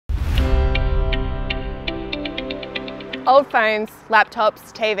Old phones,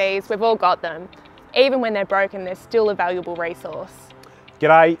 laptops, TVs, we've all got them. Even when they're broken, they're still a valuable resource.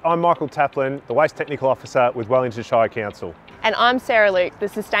 G'day, I'm Michael Taplin, the Waste Technical Officer with Wellington Shire Council. And I'm Sarah Luke, the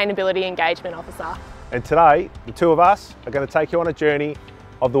Sustainability Engagement Officer. And today, the two of us are going to take you on a journey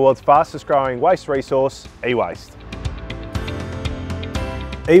of the world's fastest growing waste resource, e-waste.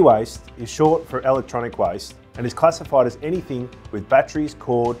 E-waste is short for electronic waste and is classified as anything with batteries,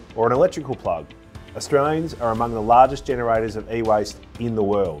 cord or an electrical plug. Australians are among the largest generators of e-waste in the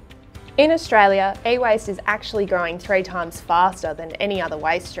world. In Australia, e-waste is actually growing 3 times faster than any other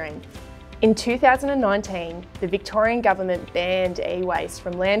waste stream. In 2019, the Victorian government banned e-waste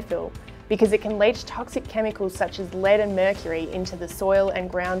from landfill because it can leach toxic chemicals such as lead and mercury into the soil and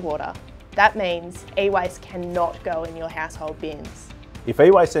groundwater. That means e-waste cannot go in your household bins. If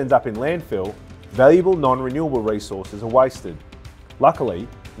e-waste ends up in landfill, valuable non-renewable resources are wasted. Luckily,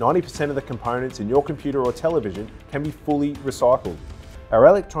 90% of the components in your computer or television can be fully recycled. Our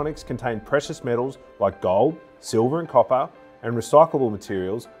electronics contain precious metals like gold, silver and copper, and recyclable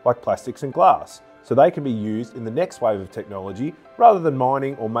materials like plastics and glass, so they can be used in the next wave of technology rather than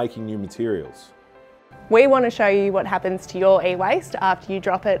mining or making new materials. We want to show you what happens to your e-waste after you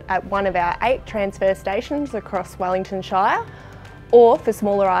drop it at one of our 8 transfer stations across Wellington Shire, or for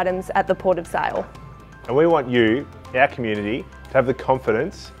smaller items at the port of sale. And we want you, our community, to have the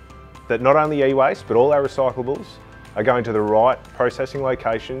confidence that not only e-waste but all our recyclables are going to the right processing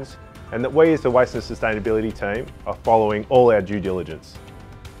locations, and that we as the Waste and Sustainability team are following all our due diligence.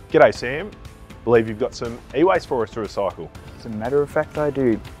 G'day Sam, believe you've got some e-waste for us to recycle. As a matter of fact I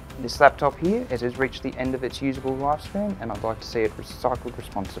do. This laptop here, it has reached the end of its usable lifespan and I'd like to see it recycled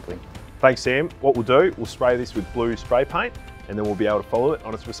responsibly. Thanks Sam. What we'll do, we'll spray this with blue spray paint and then we'll be able to follow it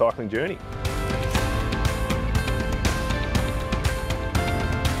on its recycling journey.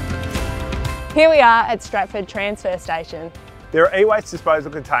 Here we are at Stratford Transfer Station. There are e-waste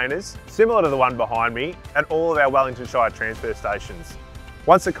disposal containers, similar to the one behind me, at all of our Wellington Shire transfer stations.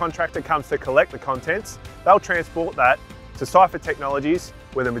 Once the contractor comes to collect the contents, they'll transport that to Cypher Technologies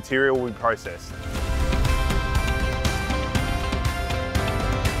where the material will be processed.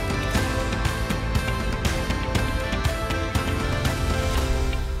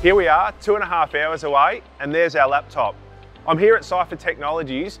 Here we are, 2.5 hours away, and there's our laptop. I'm here at Cypher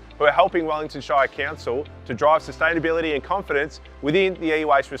Technologies, who are helping Wellington Shire Council to drive sustainability and confidence within the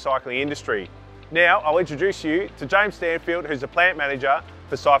e-waste recycling industry. Now, I'll introduce you to James Stanfield, who's the Plant Manager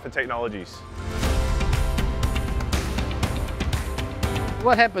for Cypher Technologies.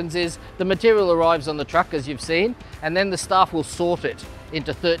 What happens is the material arrives on the truck, as you've seen, and then the staff will sort it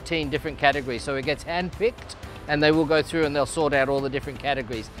into 13 different categories. So it gets hand-picked, and they will go through and they'll sort out all the different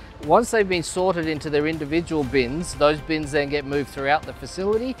categories. Once they've been sorted into their individual bins, those bins then get moved throughout the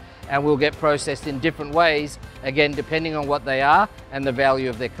facility and will get processed in different ways, again depending on what they are and the value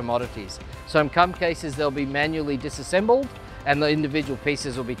of their commodities. So in some cases they'll be manually disassembled and the individual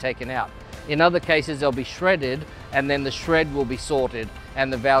pieces will be taken out. In other cases they'll be shredded and then the shred will be sorted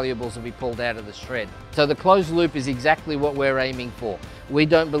and the valuables will be pulled out of the shred. So the closed loop is exactly what we're aiming for. We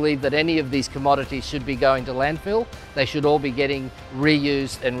don't believe that any of these commodities should be going to landfill. They should all be getting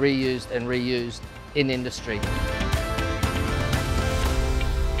reused and reused and reused in industry.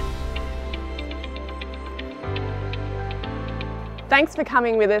 Thanks for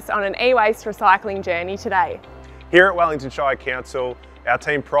coming with us on an e-waste recycling journey today. Here at Wellington Shire Council, our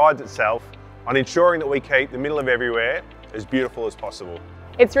team prides itself on ensuring that we keep the middle of everywhere as beautiful as possible.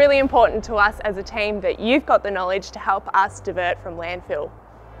 It's really important to us as a team that you've got the knowledge to help us divert from landfill.